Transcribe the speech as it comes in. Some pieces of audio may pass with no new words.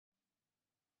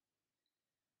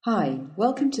Hi,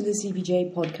 welcome to the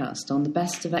CVJ podcast on the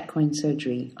best of equine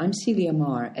surgery. I'm Celia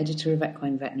Marr, editor of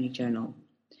Equine Veterinary Journal.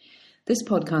 This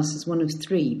podcast is one of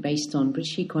three based on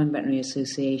British Equine Veterinary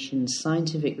Association's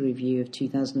scientific review of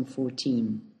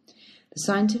 2014. The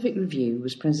scientific review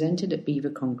was presented at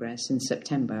Beaver Congress in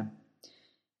September,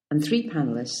 and three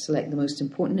panellists select the most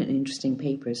important and interesting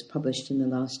papers published in the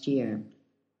last year.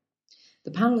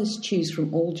 The panellists choose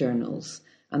from all journals,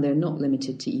 and they're not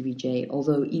limited to EVJ,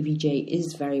 although EVJ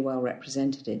is very well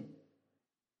represented.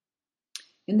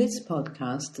 In this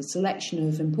podcast, a selection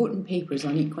of important papers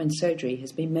on equine surgery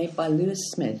has been made by Lewis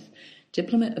Smith,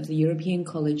 Diplomat of the European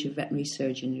College of Veterinary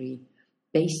Surgery,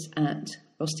 based at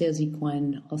Rochdale's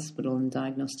Equine Hospital and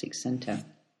Diagnostic Centre.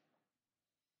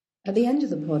 At the end of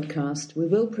the podcast, we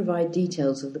will provide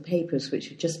details of the papers which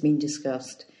have just been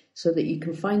discussed, so that you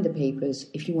can find the papers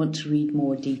if you want to read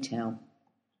more detail.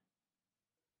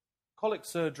 Colic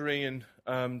surgery in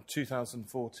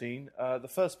 2014. The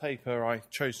first paper I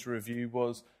chose to review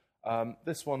was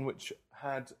this one, which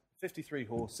had 53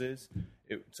 horses.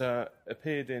 It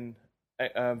appeared in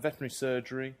veterinary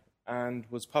surgery and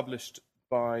was published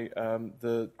by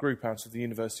the group out of the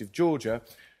University of Georgia.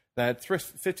 They had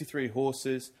 53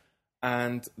 horses,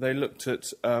 and they looked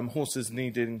at horses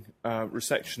needing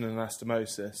resection and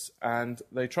anastomosis, and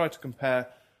they tried to compare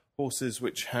horses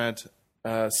which had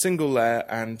single layer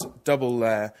and double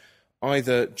layer,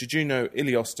 either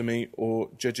jejuno-ileostomy or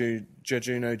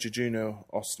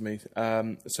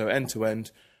jejuno-jejuno-ostomy, so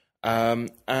end-to-end. And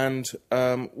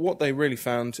what they really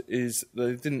found is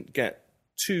they didn't get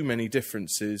too many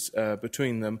differences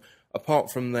between them,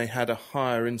 apart from they had a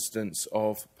higher incidence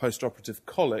of post-operative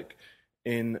colic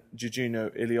in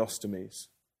jejuno-ileostomies.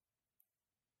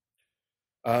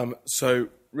 So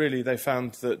really, they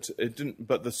found that it didn't,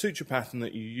 but the suture pattern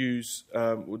that you use,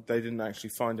 they didn't actually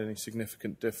find any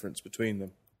significant difference between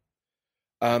them.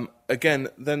 Again,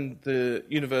 then the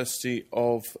University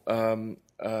of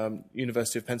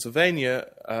Pennsylvania,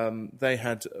 they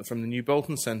had, from the New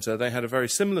Bolton Center, they had a very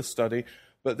similar study,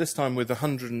 but this time with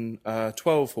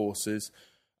 112 horses,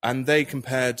 and they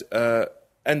compared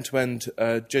end-to-end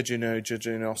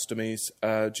jejuno-jejunostomies,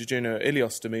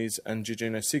 jejuno-ileostomies, and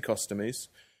jejunocecostomies.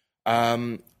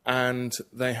 And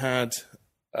they had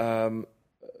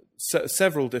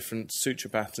several different suture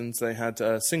patterns. They had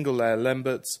single layer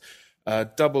Lemberts,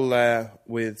 double layer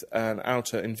with an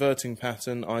outer inverting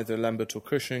pattern, either Lembert or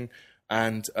Cushing,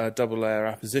 and double layer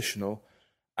appositional.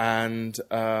 And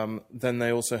then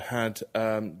they also had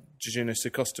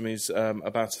jejunocecostomies.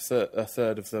 About a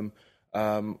third of them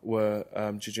were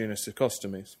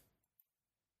jejunocecostomies.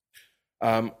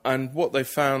 And what they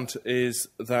found is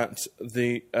that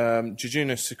the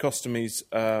jejunocecostomies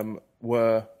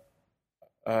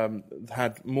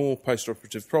had more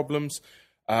postoperative problems,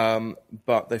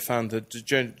 but they found that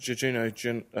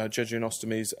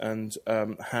jejunostomies and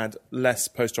had less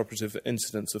postoperative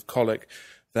incidence of colic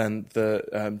than the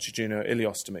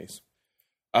jejuno-ileostomies.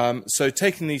 So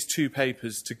taking these two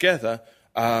papers together,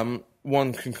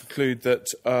 one can conclude that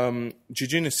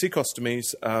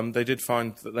jejunocecostomies, they did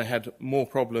find that they had more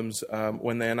problems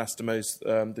when they anastomosed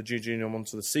the jejunum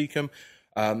onto the cecum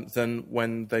than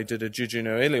when they did a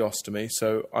jejuno-ileostomy.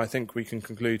 So I think we can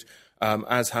conclude,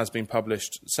 as has been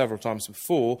published several times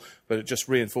before, but it just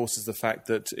reinforces the fact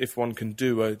that if one can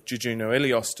do a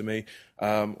jejuno-ileostomy,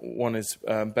 one is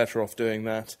better off doing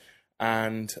that.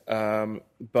 And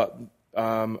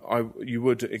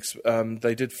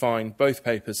they did find, both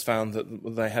papers found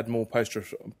that they had more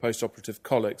post-operative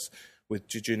colics with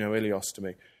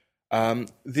jejuno-ileostomy.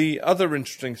 The other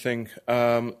interesting thing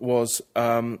was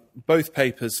both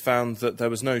papers found that there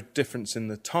was no difference in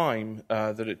the time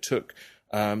that it took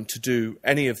to do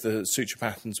any of the suture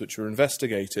patterns which were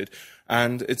investigated.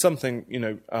 And it's something,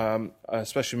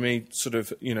 especially me sort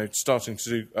of, starting to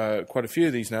do quite a few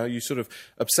of these now, you sort of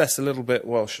obsess a little bit,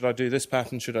 well, should I do this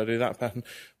pattern, should I do that pattern?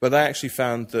 But they actually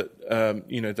found that,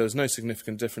 there was no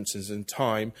significant differences in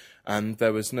time, and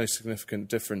there was no significant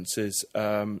differences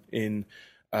in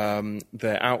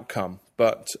their outcome.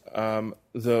 But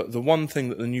the one thing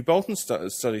that the New Bolton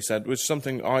study said, which is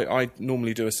something I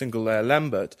normally do a single layer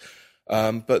Lambert,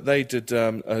 but they did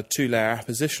a two-layer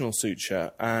appositional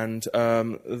suture, and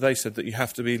they said that you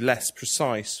have to be less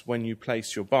precise when you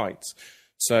place your bites.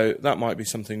 So that might be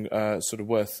something sort of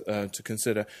worth to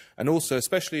consider. And also,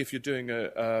 especially if you're doing a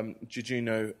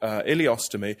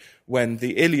jejuno-ileostomy, when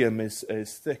the ileum is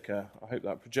thicker, I hope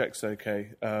that projects okay,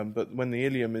 but when the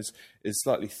ileum is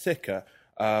slightly thicker,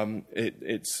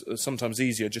 it's sometimes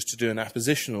easier just to do an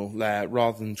appositional layer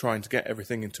rather than trying to get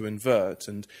everything into invert.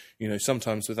 And,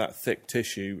 sometimes with that thick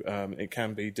tissue, it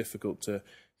can be difficult to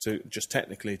to just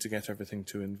technically to get everything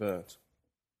to invert.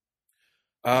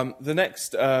 The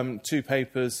next two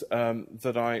papers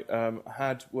that I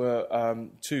had were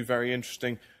two very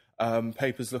interesting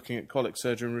papers looking at colic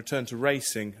surgery and return to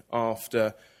racing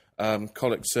after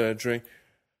colic surgery.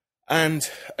 And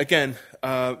again,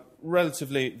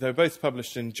 relatively, they're both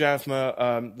published in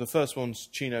JAVMA. The first one's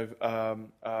Chino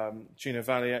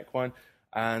Valley Equine,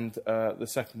 and the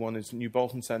second one is New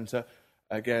Bolton Centre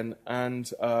again.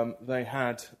 And they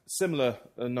had similar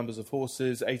numbers of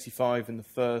horses, 85 in the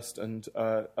first and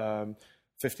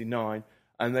 59.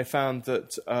 And they found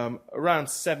that around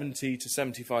 70 to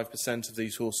 75% of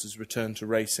these horses returned to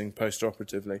racing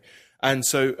post-operatively. And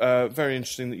so very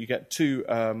interesting that you get two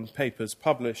papers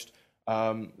published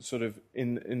sort of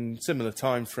in similar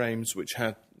time frames, which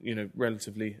had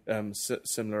relatively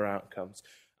similar outcomes.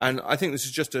 And I think this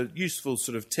is just a useful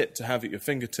sort of tip to have at your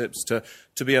fingertips to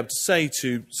be able to say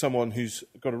to someone who's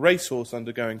got a racehorse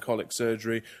undergoing colic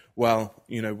surgery, well,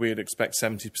 we'd expect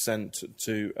 70%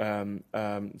 to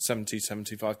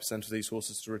 75% of these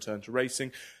horses to return to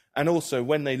racing. And also,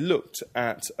 when they looked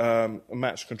at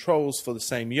matched controls for the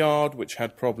same yard, which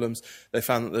had problems, they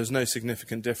found that there's no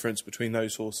significant difference between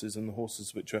those horses and the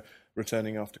horses which are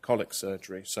returning after colic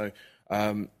surgery. So,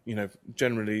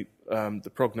 generally,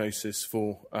 the prognosis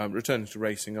for returning to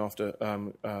racing after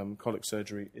colic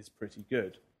surgery is pretty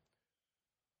good.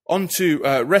 On to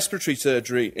respiratory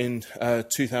surgery in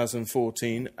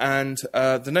 2014, and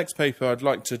the next paper I'd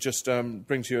like to just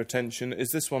bring to your attention is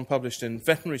this one published in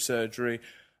Veterinary Surgery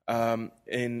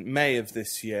in May of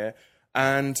this year,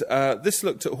 and this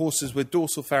looked at horses with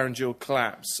dorsal pharyngeal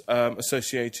collapse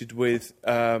associated with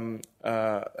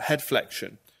head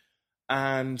flexion.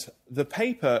 And the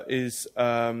paper is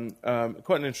quite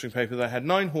an interesting paper. They had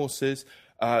 9 horses.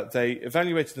 They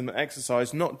evaluated them at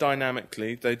exercise, not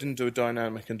dynamically. They didn't do a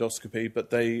dynamic endoscopy,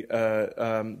 but they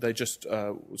just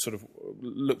sort of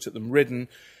looked at them ridden.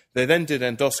 They then did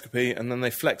endoscopy, and then they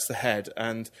flexed the head.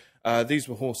 And these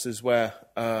were horses where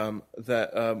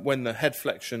when the head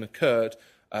flexion occurred,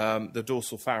 the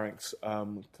dorsal pharynx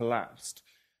collapsed.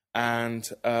 And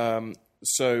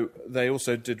so they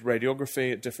also did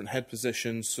radiography at different head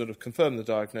positions, sort of confirmed the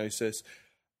diagnosis.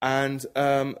 And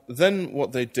then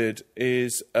what they did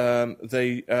is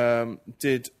they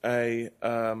did a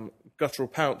guttural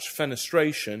pouch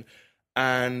fenestration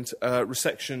and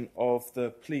resection of the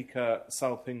plica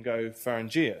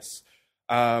salpingopharyngeus.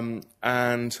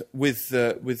 And with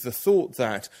the thought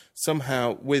that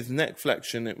somehow with neck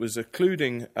flexion it was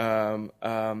occluding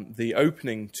the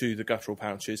opening to the guttural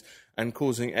pouches and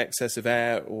causing excessive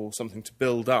air or something to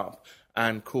build up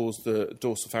and cause the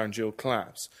dorsopharyngeal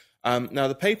collapse. Now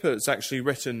the paper is actually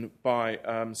written by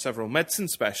several medicine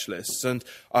specialists, and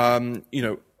so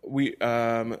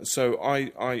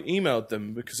I emailed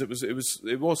them because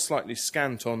it was slightly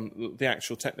scant on the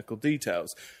actual technical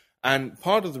details. And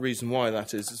part of the reason why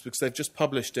that is because they've just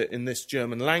published it in this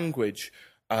German language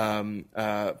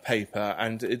paper,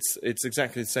 and it's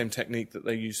exactly the same technique that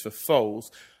they use for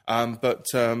foals. But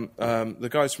the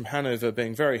guys from Hanover,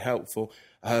 being very helpful,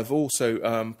 have also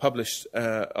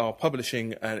are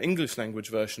publishing an English language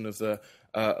version of the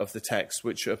text,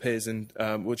 which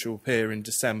will appear in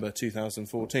December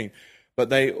 2014. But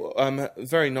they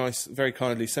very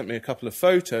kindly sent me a couple of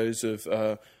photos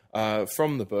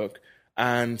from the book,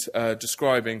 and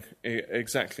describing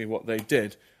exactly what they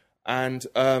did. And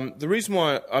the reason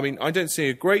why, I don't see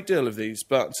a great deal of these,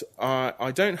 but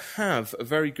I don't have a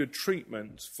very good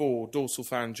treatment for dorsal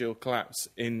pharyngeal collapse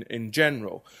in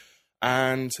general.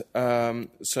 And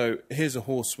so here's a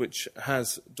horse which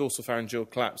has dorsal pharyngeal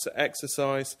collapse at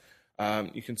exercise.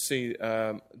 You can see,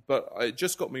 but it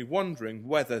just got me wondering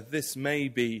whether this may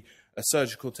be a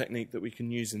surgical technique that we can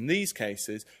use in these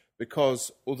cases,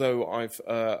 because although I've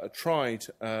tried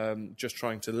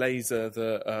trying to laser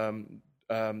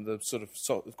the sort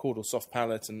of caudal soft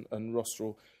palate and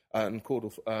rostral and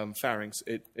caudal pharynx,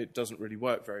 it doesn't really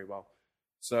work very well.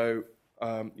 So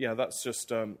that's just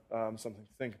something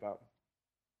to think about.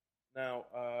 Now,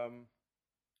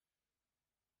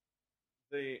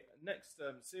 the next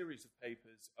series of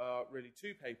papers are really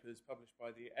 2 papers published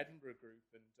by the Edinburgh Group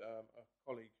and a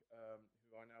colleague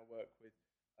who I now work with,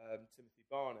 Timothy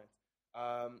Barnett,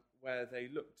 where they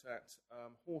looked at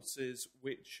horses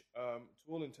which, to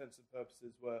all intents and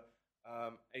purposes, were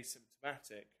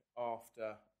asymptomatic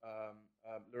after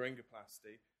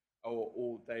laryngoplasty,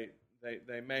 or they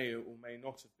may or may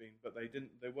not have been, but they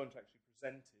weren't actually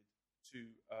presented to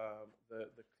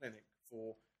the clinic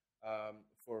for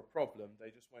a problem. They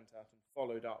just went out and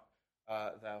followed up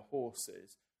their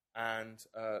horses and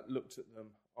looked at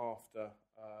them after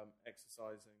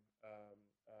exercising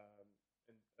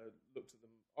looked at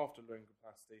them after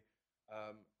laryngoplasty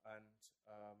and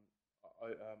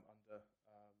under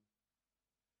exercising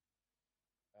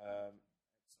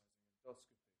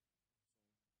endoscopy.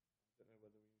 I don't know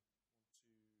whether we want to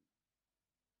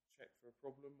check for a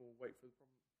problem or wait for the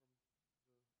problem from the program to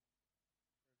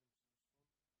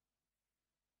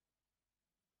respond.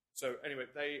 So anyway,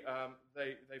 they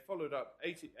followed up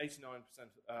 89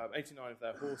 of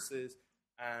their horses,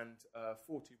 and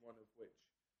 41 of which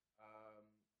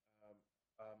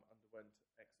underwent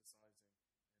exercising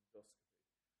endoscopy.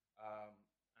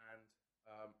 And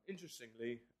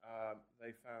interestingly,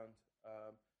 they found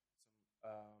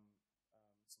some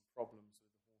problems with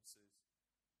the horses.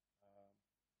 I'll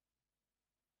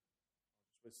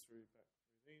just whiz back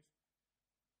through these.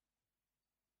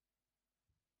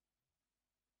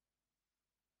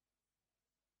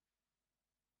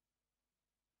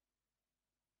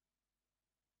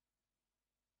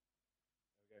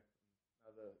 There we go.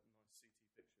 Another nice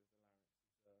CT picture of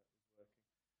the larynx is working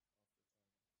after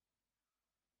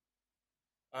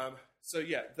time. So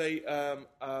yeah, they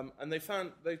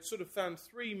sort of found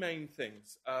three main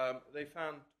things. They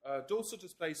found dorsal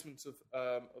displacement of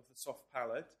the soft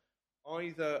palate,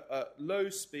 either at low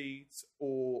speeds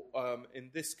or in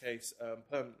this case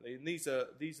permanently. And these are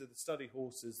the study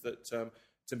horses that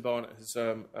Tim Barnett has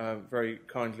very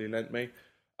kindly lent me.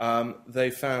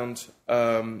 They found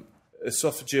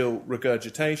esophageal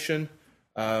regurgitation,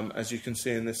 as you can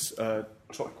see in this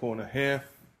top corner here.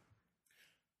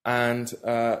 And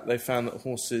they found that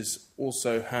horses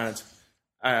also had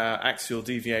axial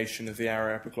deviation of the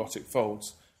areoepiglottic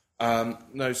folds.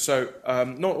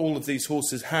 Not all of these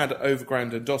horses had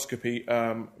overground endoscopy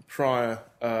prior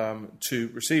to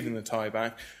receiving the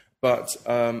tieback, but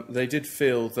they did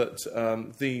feel that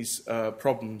these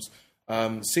problems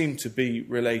seemed to be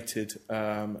related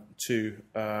to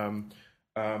the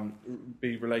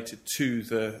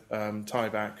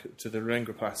tieback to the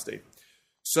laryngoplasty.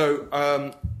 So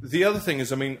the other thing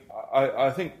is,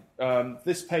 I think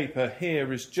this paper here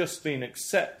has just been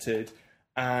accepted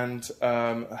and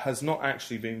has not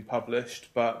actually been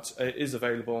published, but it is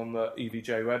available on the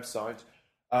EVJ website.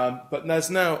 But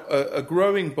there's now a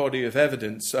growing body of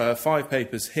evidence, 5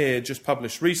 papers here just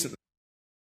published recently,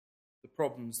 the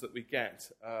problems that we get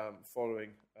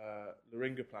following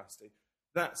laryngoplasty.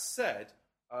 That said,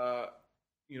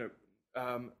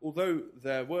 although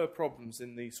there were problems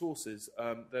in these horses,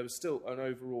 there was still an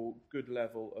overall good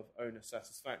level of owner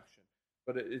satisfaction.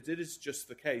 But it is just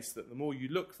the case that the more you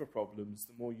look for problems,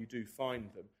 the more you do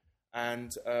find them.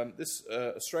 And this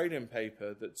Australian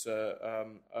paper that's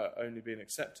only been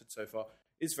accepted so far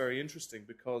is very interesting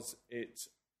because it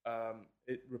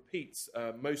repeats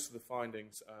most of the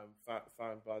findings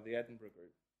found by the Edinburgh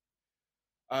group.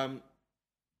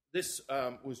 This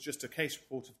was just a case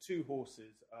report of 2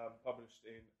 horses published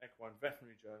in Equine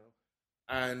Veterinary Journal,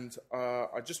 and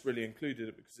I just really included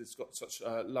it because it's got such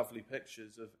lovely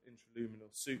pictures of intraluminal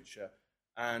suture.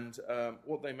 And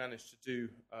what they managed to do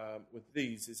with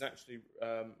these is actually,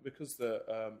 because the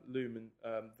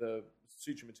the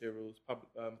suture material is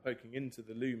poking into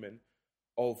the lumen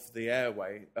of the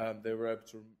airway, they were able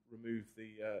to remove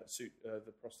the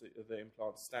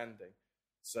implant standing.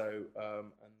 So,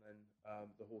 and then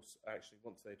the horse actually,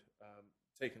 once they'd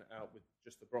taken it out with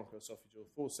just the bronchoesophageal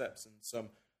forceps and some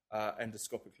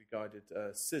endoscopically guided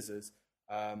scissors,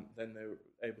 then they were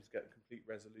able to get complete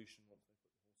resolution once they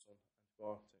put the horse on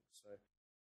antibiotics. So,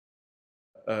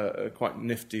 a quite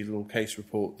nifty little case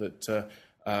report that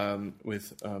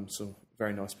with some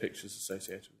very nice pictures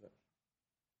associated with it.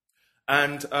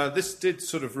 And this did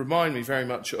sort of remind me very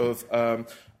much of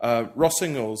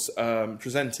Rossignol's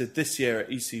presented this year at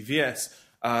ECVS,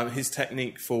 his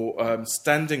technique for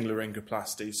standing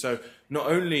laryngoplasty. So not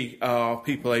only are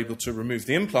people able to remove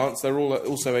the implants, they're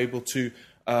also able to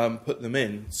put them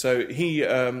in. So he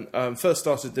first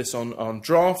started this on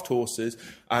draft horses,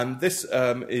 and this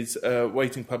is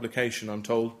waiting publication, I'm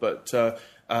told, but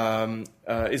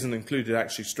isn't included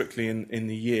actually strictly in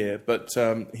the year. But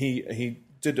he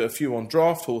did a few on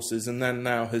draft horses, and then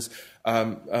now has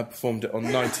performed it on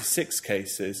 96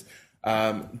 cases,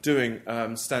 doing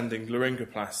standing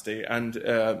laryngoplasty. And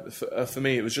for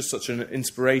me, it was just such an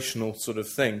inspirational sort of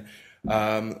thing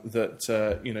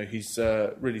that he's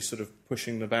really sort of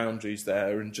pushing the boundaries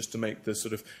there, and just to make the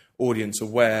sort of audience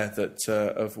aware that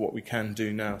of what we can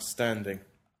do now standing.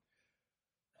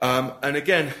 And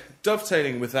again,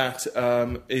 dovetailing with that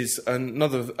is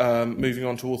another, moving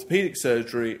on to orthopaedic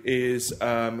surgery, is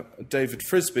David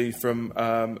Frisby from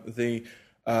the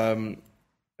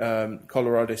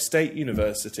Colorado State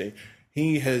University.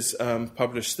 he has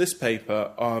published this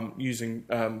paper using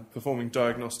performing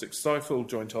diagnostic stifle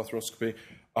joint arthroscopy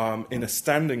in a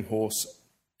standing horse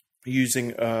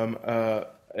using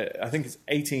I think it's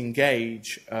 18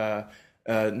 gauge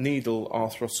needle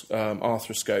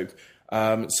arthroscope.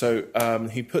 So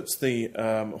he puts the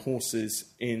horses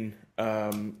in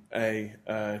a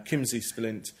Kimsey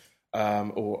splint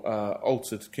or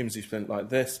altered Kimsey splint like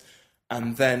this,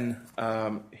 and then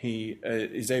he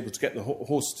is able to get the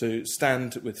horse to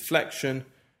stand with flexion,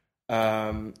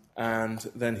 and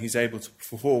then he's able to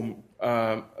perform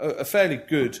a fairly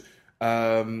good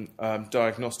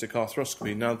diagnostic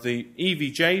arthroscopy. Now, the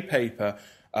EVJ paper,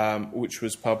 which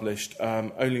was published,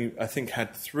 only, I think,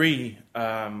 had 3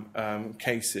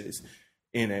 cases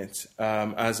in it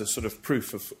as a sort of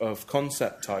proof of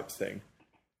concept type thing.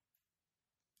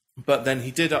 But then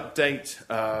he did update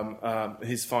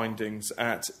his findings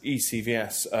at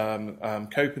ECVS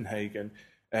Copenhagen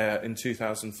in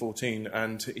 2014,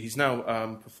 and he's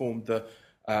now performed the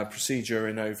procedure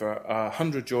in over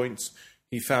 100 joints.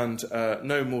 He found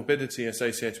no morbidity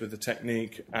associated with the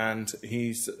technique, and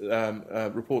he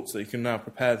reports that he can now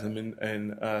prepare them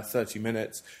in 30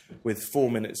 minutes with 4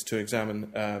 minutes to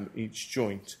examine each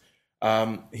joint.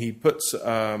 He puts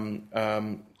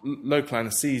local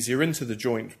anaesthesia into the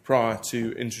joint prior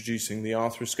to introducing the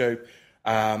arthroscope,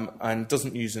 and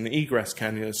doesn't use an egress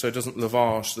cannula, so it doesn't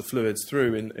lavage the fluids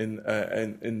through in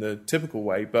the typical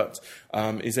way, but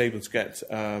is able to get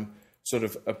sort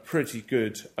of a pretty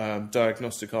good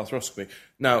diagnostic arthroscopy.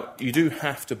 Now, you do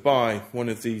have to buy one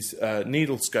of these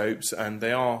needle scopes, and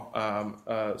they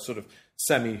are sort of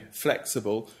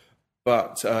semi-flexible,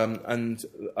 but I'm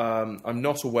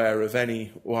not aware of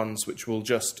any ones which will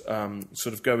just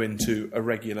sort of go into a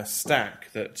regular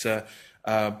stack that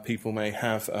people may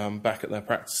have back at their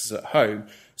practices at home.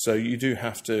 So you do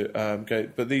have to go,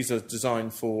 but these are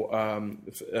designed for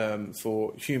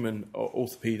human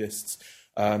orthopedists,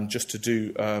 just to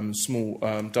do small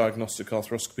diagnostic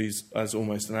arthroscopies as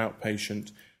almost an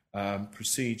outpatient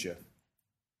procedure.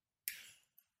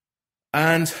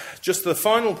 And just the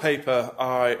final paper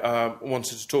I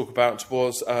wanted to talk about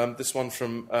was this one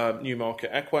from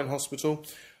Newmarket Equine Hospital.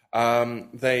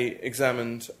 They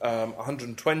examined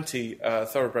 120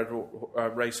 thoroughbred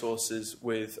racehorses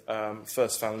with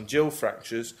first phalangeal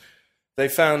fractures. They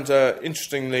found,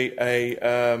 interestingly,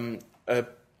 a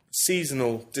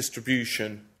seasonal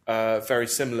distribution very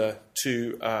similar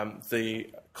to the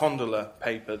Condola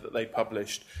paper that they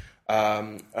published,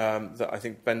 that I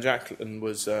think Ben Jacklin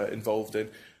was involved in,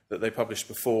 that they published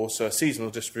before. So a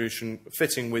seasonal distribution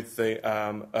fitting with the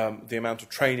amount of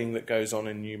training that goes on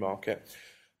in Newmarket.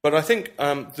 But I think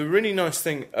the really nice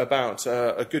thing about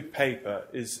a good paper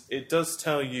is it does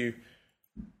tell you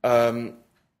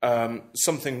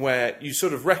something where you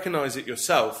sort of recognise it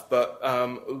yourself, but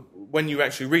when you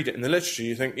actually read it in the literature,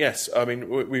 you think, yes, I mean,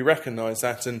 we recognise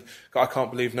that, and I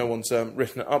can't believe no one's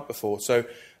written it up before. So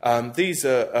these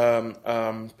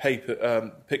are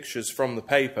pictures from the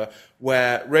paper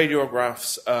where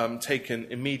radiographs taken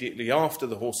immediately after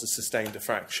the horse has sustained a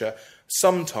fracture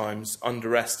sometimes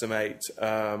underestimate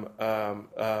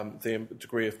the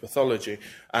degree of pathology.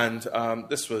 And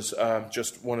this was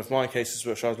just one of my cases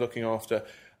which I was looking after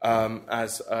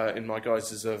as in my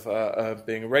guises of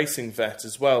being a racing vet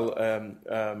as well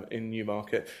in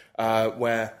Newmarket,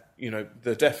 where we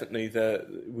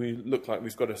look like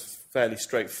we've got a fairly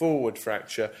straightforward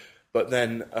fracture, but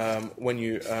then when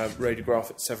you radiograph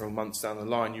it several months down the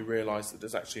line, you realise that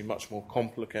there's actually much more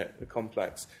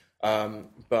complex.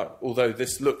 But although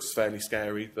this looks fairly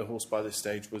scary, the horse by this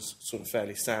stage was sort of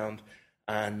fairly sound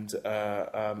and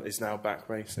is now back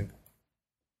racing.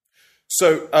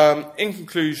 So, in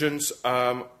conclusions,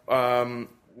 what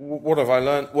have I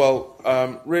learned?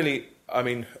 Well, really, I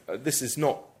mean, this is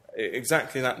not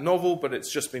exactly that novel, but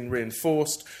it's just been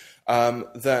reinforced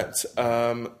that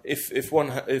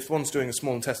if one's doing a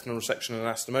small intestinal resection and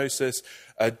anastomosis,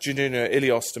 a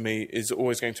jejunal-ileostomy is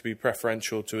always going to be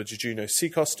preferential to a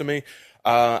jejunal-cecostomy,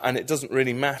 and it doesn't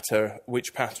really matter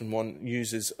which pattern one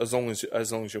uses as long as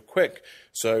you're quick.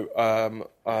 So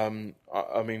I've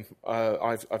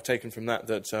taken from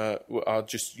that I'll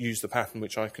just use the pattern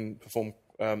which I can perform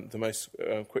the most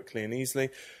quickly and easily,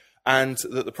 and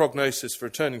that the prognosis for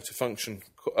returning to function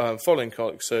following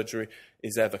colic surgery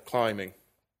is ever climbing.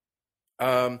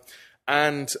 The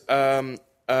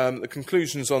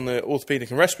conclusions on the orthopaedic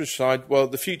and respiratory side, well,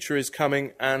 the future is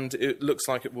coming, and it looks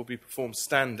like it will be performed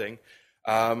standing.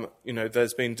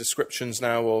 There's been descriptions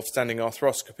now of standing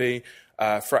arthroscopy,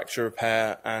 fracture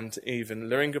repair, and even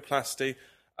laryngoplasty.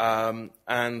 But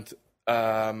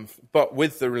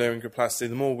with the laryngoplasty,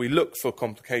 the more we look for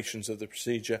complications of the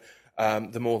procedure,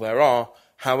 the more there are.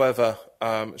 However,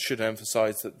 should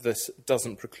emphasise that this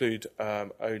doesn't preclude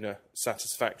owner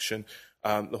satisfaction.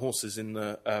 The horses in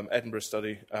the Edinburgh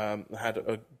study had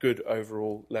a good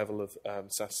overall level of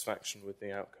satisfaction with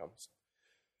the outcomes.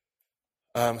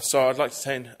 So I'd like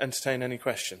to entertain any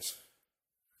questions.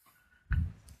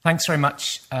 Thanks very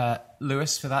much,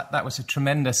 Lewis, for that. That was a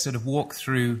tremendous sort of walk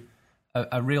through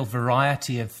a real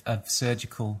variety of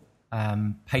surgical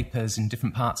papers in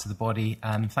different parts of the body.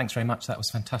 Thanks very much. That was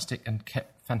fantastic and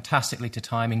kept fantastically to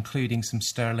time, including some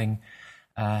sterling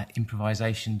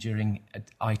improvisation during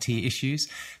IT issues.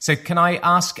 So can I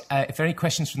ask if there are any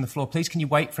questions from the floor, please can you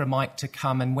wait for a mic to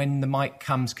come, and when the mic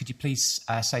comes, could you please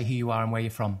say who you are and where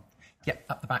you're from? Yep,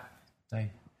 up the back, Dave.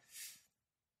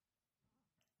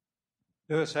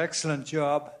 Lewis, excellent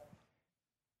job.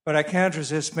 But I can't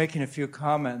resist making a few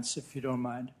comments, if you don't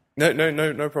mind.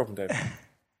 No problem, David.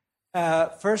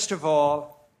 First of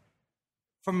all,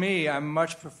 for me, I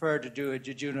much prefer to do a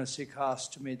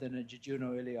jejunoceicostomy than a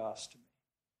jejunoileostomy.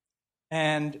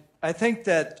 And I think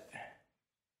that,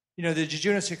 the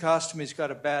jejunoceicostomy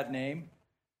got a bad name,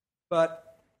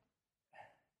 but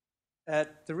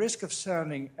at the risk of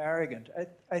sounding arrogant,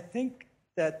 I think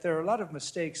that there are a lot of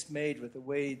mistakes made with the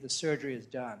way the surgery is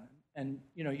done. And,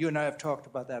 you and I have talked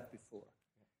about that before.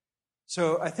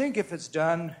 So I think if it's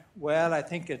done well, I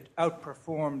think it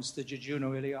outperforms the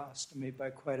jejunoileostomy by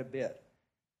quite a bit.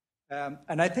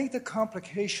 And I think the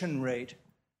complication rate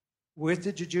with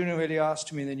the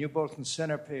jejunoileostomy in the New Bolton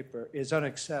Center paper is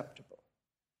unacceptable.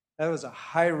 That was a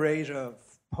high rate of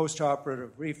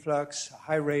postoperative reflux, a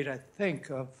high rate, I think,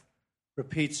 of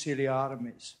repeat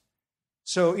coiliotomies.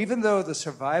 So even though the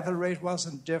survival rate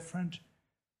wasn't different,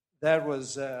 that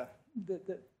was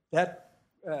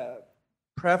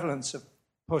prevalence of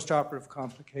postoperative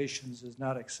complications is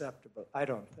not acceptable, I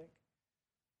don't think.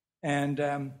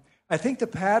 And I think the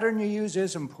pattern you use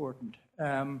is important.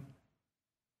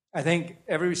 I think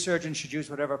every surgeon should use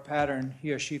whatever pattern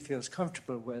he or she feels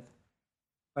comfortable with.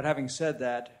 But having said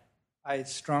that, I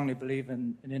strongly believe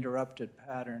in an interrupted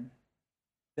pattern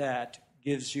that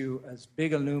gives you as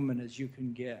big a lumen as you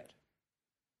can get.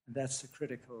 And that's the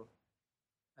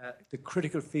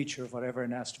critical feature of whatever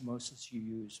anastomosis you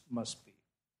use must be.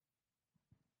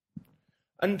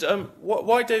 And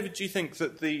why, David, do you think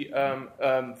that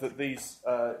that these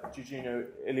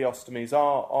jejunoileostomies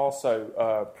are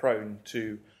so prone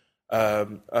to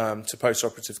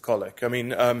postoperative colic? I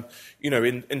mean,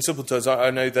 in simple terms, I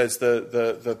know there's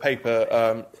the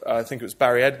paper. I think it was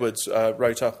Barry Edwards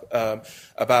wrote up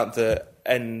about the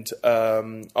end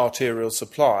arterial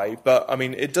supply, but I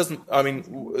mean, it doesn't. I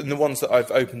mean, in the ones that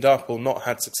I've opened up or not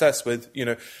had success with,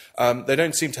 they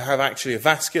don't seem to have actually a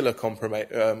vascular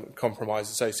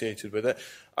compromise associated with it.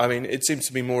 I mean, it seems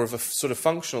to be more of a sort of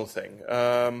functional thing.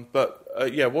 What are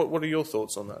your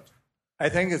thoughts on that? I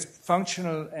think it's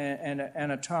functional and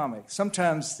anatomic.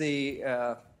 Sometimes the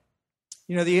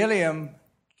ileum,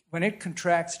 when it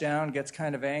contracts down, gets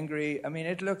kind of angry. I mean,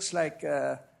 it looks like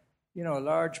a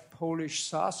large Polish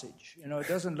sausage. It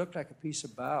doesn't look like a piece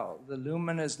of bowel. The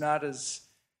lumen is not as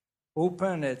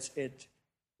open. It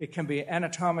can be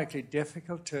anatomically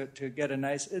difficult to get a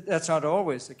nice. That's not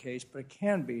always the case, but it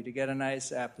can be to get a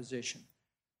nice apposition.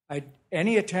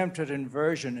 Any attempt at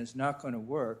inversion is not going to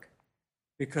work,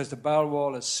 because the bowel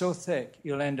wall is so thick,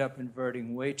 you'll end up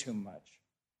inverting way too much.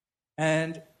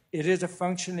 And it is a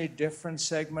functionally different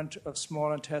segment of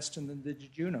small intestine than the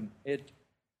jejunum.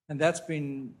 And that's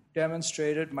been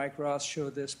demonstrated. Mike Ross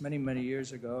showed this many, many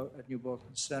years ago at New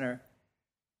Bolton Center.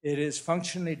 It is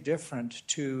functionally different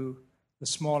to the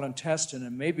small intestine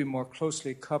and maybe more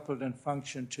closely coupled in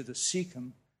function to the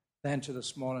cecum than to the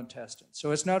small intestine. So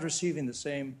it's not receiving the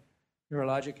same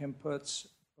neurologic inputs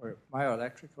or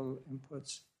myoelectrical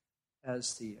inputs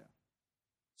as the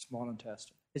small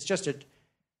intestine. It's just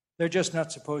they're just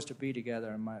not supposed to be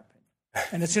together, in my opinion.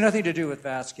 And it's nothing to do with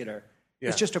vascular. Yeah.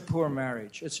 It's just a poor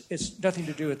marriage. It's nothing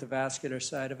to do with the vascular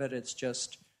side of it. It's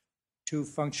just two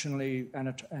functionally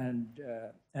and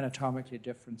anatomically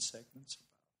different segments.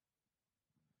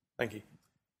 Thank you.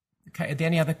 Okay, are there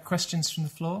any other questions from the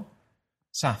floor?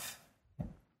 Saf.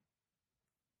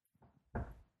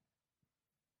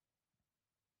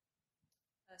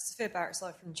 Sophia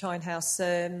Barrett-Sly from Chine House.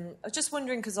 I was just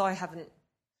wondering, because I haven't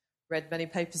read many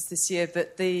papers this year,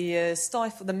 but the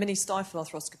mini stifle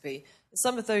arthroscopy,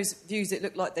 some of those views, it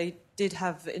looked like they did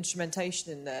have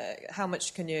instrumentation in there. How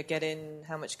much can you get in?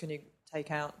 How much can you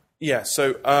take out? Yeah,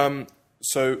 so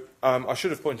I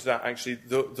should have pointed out, actually,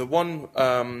 the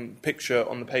one picture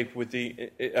on the paper with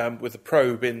the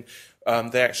probe in,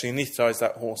 they actually anaesthetised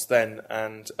that horse then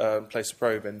and placed a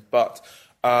probe in, but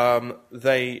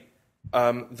they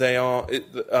They are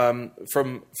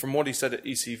from what he said at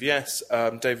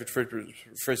ECVS. David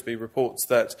Frisby reports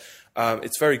that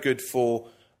it's very good for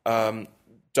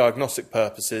diagnostic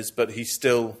purposes, but he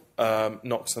still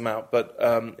knocks them out. But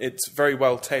it's very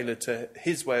well tailored to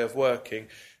his way of working.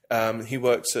 He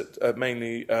works at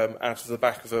mainly out of the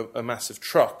back of a massive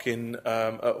truck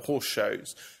at horse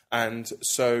shows, and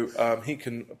so he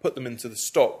can put them into the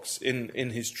stocks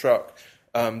in his truck,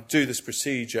 do this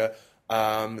procedure.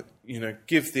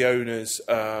 Give the owners,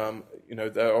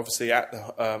 they're obviously at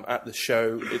the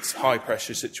show. It's high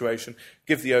pressure situation.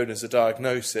 Give the owners a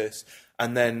diagnosis,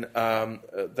 and then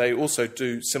they also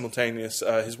do simultaneous.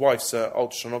 His wife's an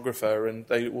ultrasonographer, and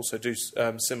they also do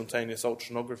simultaneous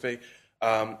ultrasonography.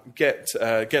 Get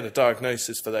a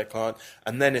diagnosis for their client,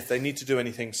 and then if they need to do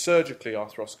anything surgically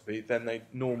arthroscopy, then they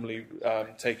normally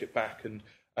take it back and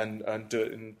do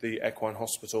it in the equine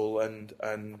hospital and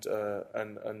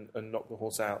knock the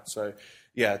horse out. So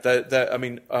yeah,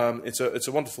 it's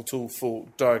a wonderful tool for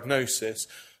diagnosis.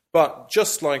 But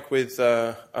just like with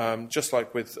the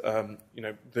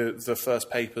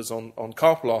first papers on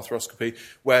carpal arthroscopy,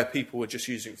 where people were just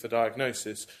using it for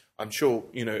diagnosis, I'm sure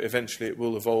eventually it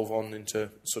will evolve on into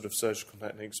sort of surgical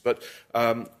techniques. But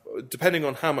depending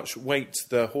on how much weight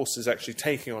the horse is actually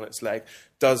taking on its leg,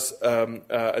 does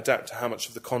adapt to how much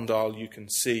of the condyle you can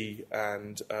see.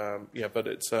 And but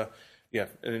it's an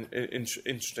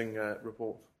interesting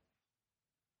report.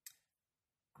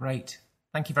 Great,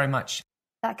 thank you very much.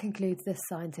 That concludes this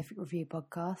Scientific Review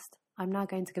podcast. I'm now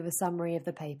going to give a summary of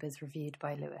the papers reviewed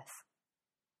by Lewis.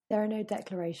 There are no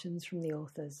declarations from the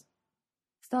authors.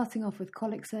 Starting off with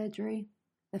colic surgery,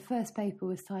 the first paper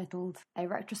was titled A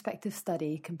Retrospective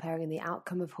Study Comparing the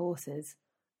Outcome of Horses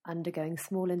Undergoing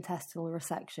Small Intestinal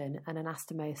Resection and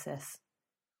Anastomosis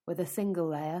with a Single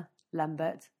Layer,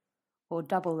 Lambert, or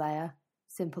Double Layer,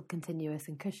 Simple Continuous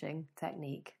and Cushing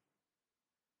technique,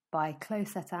 by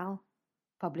Close et al.,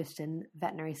 published in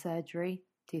Veterinary Surgery,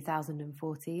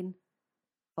 2014,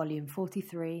 volume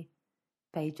 43,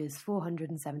 pages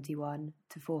 471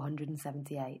 to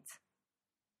 478.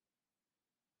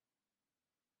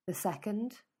 The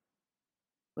second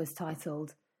was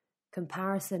titled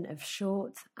Comparison of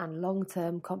Short and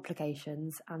Long-Term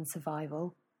Complications and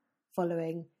Survival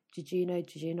Following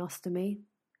Jejunojejunostomy,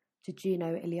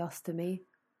 Jejunoileostomy,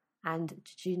 and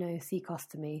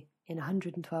Jejunocecostomy in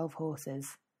 112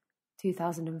 horses,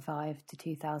 2005 to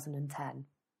 2010,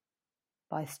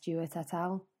 by Stewart et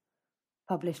al.,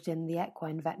 published in the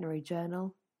Equine Veterinary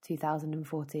Journal,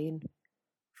 2014,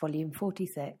 volume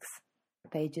 46,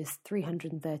 pages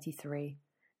 333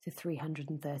 to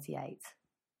 338.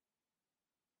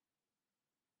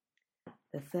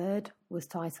 The third was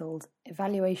titled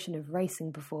Evaluation of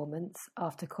Racing Performance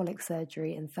After Colic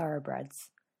Surgery in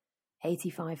Thoroughbreds,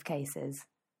 85 cases,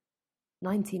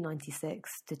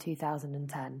 1996 to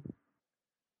 2010,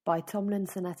 by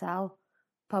Tomlinson et al.,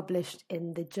 published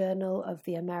in the Journal of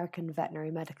the American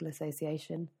Veterinary Medical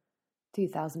Association,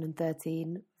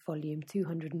 2013, volume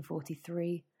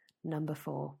 243, number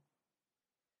 4.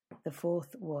 The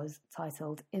fourth was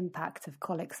titled Impact of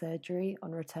Colic Surgery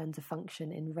on Return to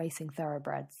Function in Racing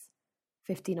Thoroughbreds,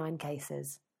 59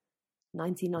 cases,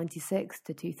 1996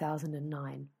 to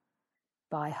 2009,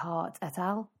 by Hart et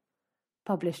al.,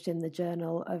 published in the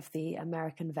Journal of the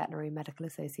American Veterinary Medical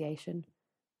Association,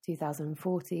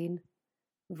 2014,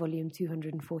 volume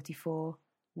 244,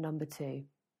 number 2.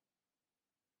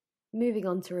 Moving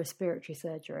on to respiratory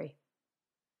surgery.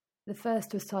 The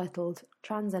first was titled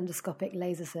Transendoscopic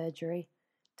Laser Surgery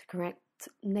to Correct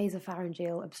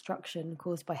Nasopharyngeal Obstruction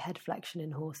Caused by Head Flexion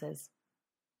in Horses,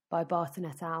 by Barton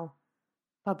et al.,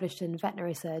 published in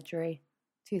Veterinary Surgery,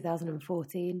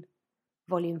 2014,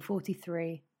 volume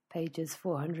 43, pages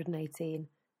 418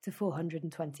 to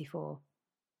 424.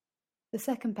 The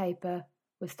second paper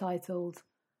was titled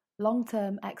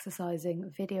Long-Term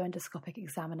Exercising Videoendoscopic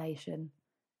Examination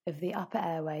of the Upper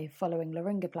Airway Following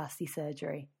Laryngoplasty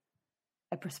Surgery,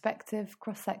 a prospective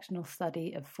cross-sectional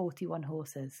study of 41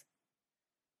 horses,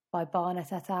 by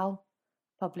Barnett et al.,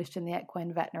 published in the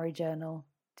Equine Veterinary Journal,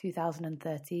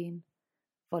 2013,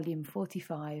 volume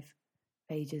 45,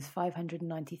 pages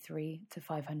 593 to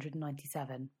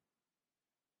 597.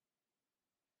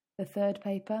 The third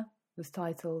paper was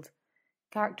titled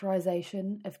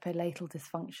Characterization of Palatal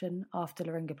Dysfunction After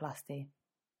Laryngoplasty,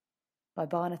 by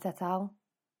Barnett et al.,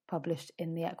 published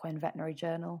in the Equine Veterinary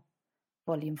Journal,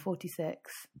 volume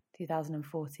 46,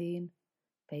 2014,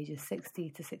 pages 60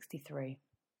 to 63.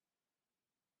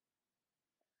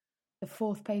 The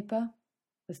fourth paper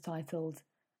was titled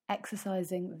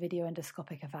Exercising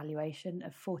Videoendoscopic Evaluation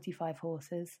of 45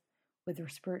 Horses with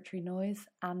respiratory noise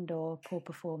and/or poor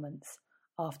performance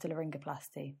after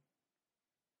laryngoplasty,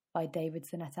 by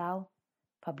Davidson et al.,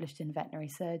 published in Veterinary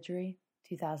Surgery,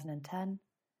 2010,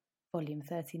 volume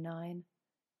 39,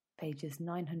 pages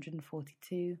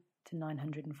 942 to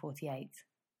 948.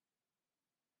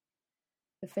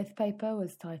 The fifth paper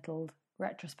was titled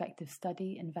Retrospective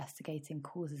Study Investigating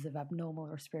Causes of Abnormal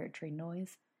Respiratory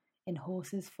Noise in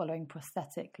Horses Following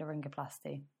Prosthetic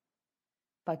Laryngoplasty,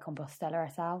 by Compostela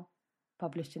et al.,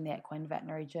 published in the Equine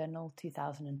Veterinary Journal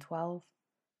 2012,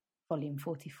 volume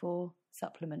 44,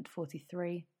 supplement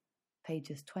 43,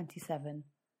 pages 27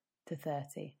 to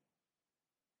 30.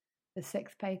 The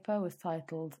sixth paper was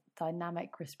titled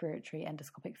Dynamic Respiratory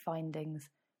Endoscopic Findings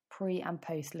Pre- and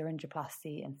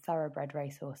Post-Laryngoplasty in Thoroughbred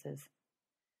Racehorses,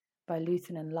 by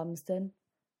Luton and Lumsden,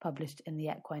 published in the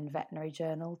Equine Veterinary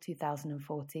Journal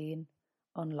 2014,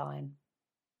 online.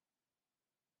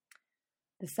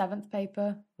 The seventh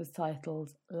paper was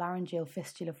titled Laryngeal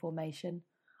Fistula Formation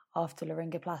After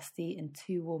Laryngoplasty in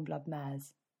 2 Warm Blood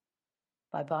Mares,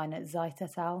 by Beinert Zeit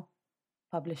et al.,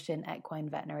 published in Equine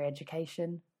Veterinary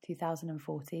Education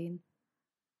 2014,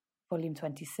 volume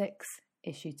 26,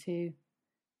 issue 2,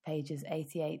 pages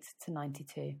 88 to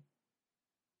 92.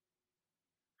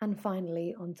 And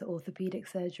finally, on to orthopaedic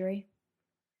surgery.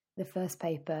 The first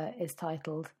paper is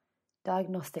titled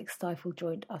Diagnostic Stifle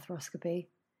Joint Arthroscopy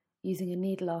Using a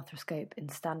Needle Arthroscope in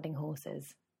Standing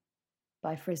Horses,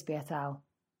 by Frisby et al.,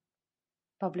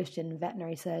 published in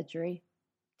Veterinary Surgery,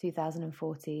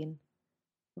 2014,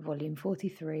 volume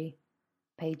 43,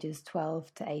 pages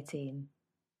 12 to 18.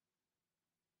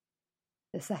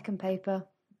 The second paper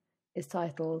is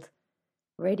titled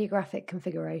Radiographic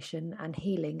Configuration and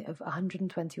Healing of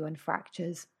 121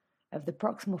 Fractures of the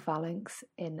Proximal Phalanx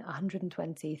in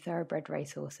 120 Thoroughbred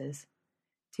Racehorses,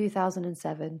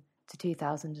 2007 to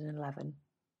 2011,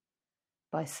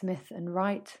 by Smith and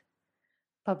Wright,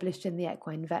 published in the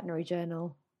Equine Veterinary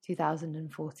Journal,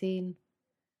 2014,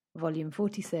 volume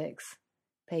 46,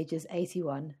 pages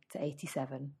 81 to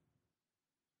 87.